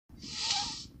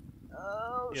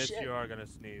yes, shit. you are gonna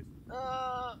sneeze.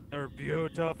 They're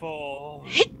beautiful.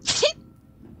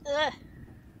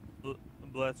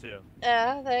 Bless you.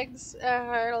 Yeah, thanks. I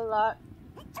hurt a lot.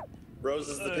 Rose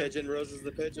is the pigeon. Rose is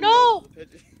the pigeon. No! Rose is the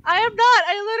pigeon. I am not!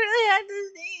 I literally had to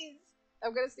sneeze!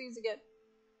 I'm gonna sneeze again.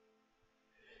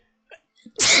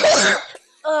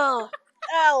 Oh.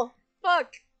 Ow.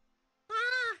 Fuck.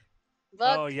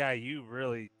 Fuck. Oh yeah, you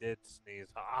really did sneeze.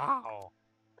 Ow.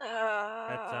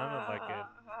 That sounded like it.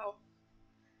 Ow.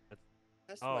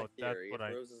 That's Oh, my that's theory. what If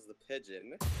I- Rose is the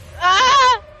pigeon.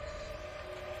 Ah!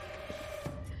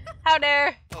 How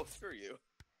dare? Oh, screw you.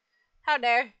 How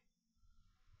dare?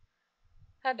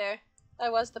 How dare? I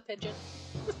was the pigeon.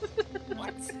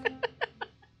 What?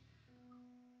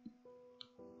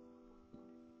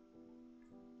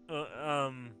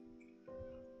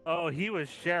 Oh, he was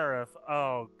sheriff.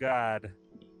 Oh god.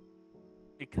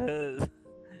 Because,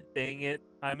 dang it,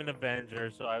 I'm an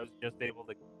Avenger, so I was just able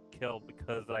to kill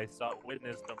because I saw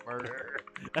witnessed a murder.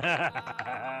 Okay.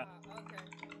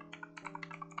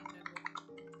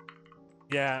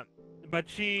 Yeah, but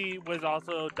she was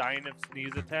also dying of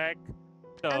sneeze attack.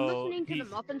 So I'm listening to he... the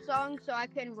Muffin song so I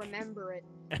can remember it.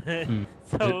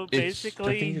 So I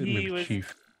basically, think it he was was.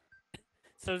 Chief.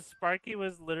 So Sparky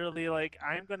was literally like,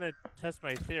 "I'm gonna test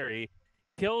my theory."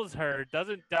 Kills her,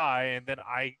 doesn't die, and then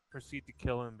I proceed to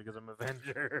kill him because I'm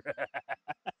Avenger.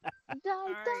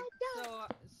 Alright,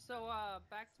 so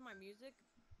back to my music.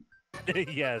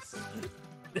 Yes.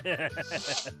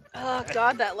 Oh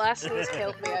god, that last sneeze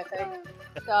killed me, I think.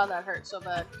 God, that hurt so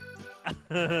bad.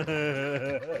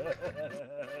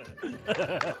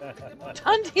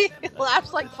 Dundee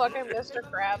laughs like fucking Mr.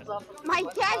 Krabs off of the My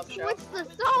SpongeBob dad show. switched the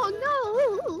song.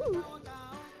 No.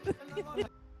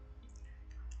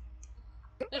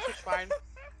 This is fine.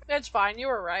 It's fine. You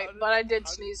were right, but I did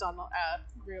sneeze on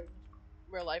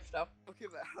real life stuff. Okay,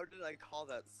 but how did I call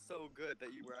that so good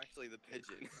that you were actually the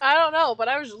pigeon? I don't know, but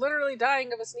I was literally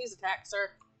dying of a sneeze attack,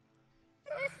 sir.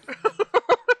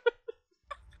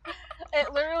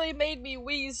 It literally made me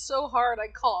wheeze so hard I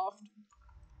coughed.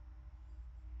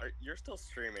 You're still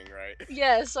streaming, right?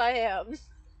 Yes, I am.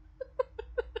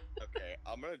 Okay,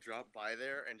 I'm gonna drop by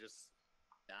there and just...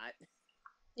 That?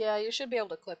 Yeah, you should be able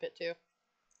to clip it too.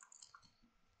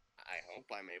 I hope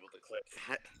I'm able to clip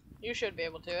that. You should be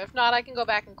able to. If not, I can go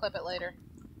back and clip it later.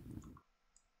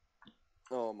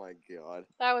 Oh my god.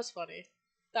 That was funny.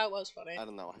 That was funny. I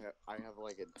don't know, I have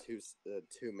like a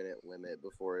 2-minute limit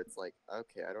before it's like,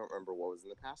 okay, I don't remember what was in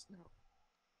the past now.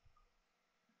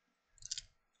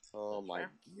 Oh my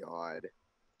god.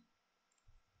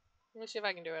 Let me see if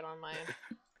I can do it on my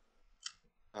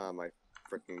end. My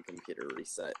freaking computer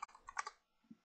reset.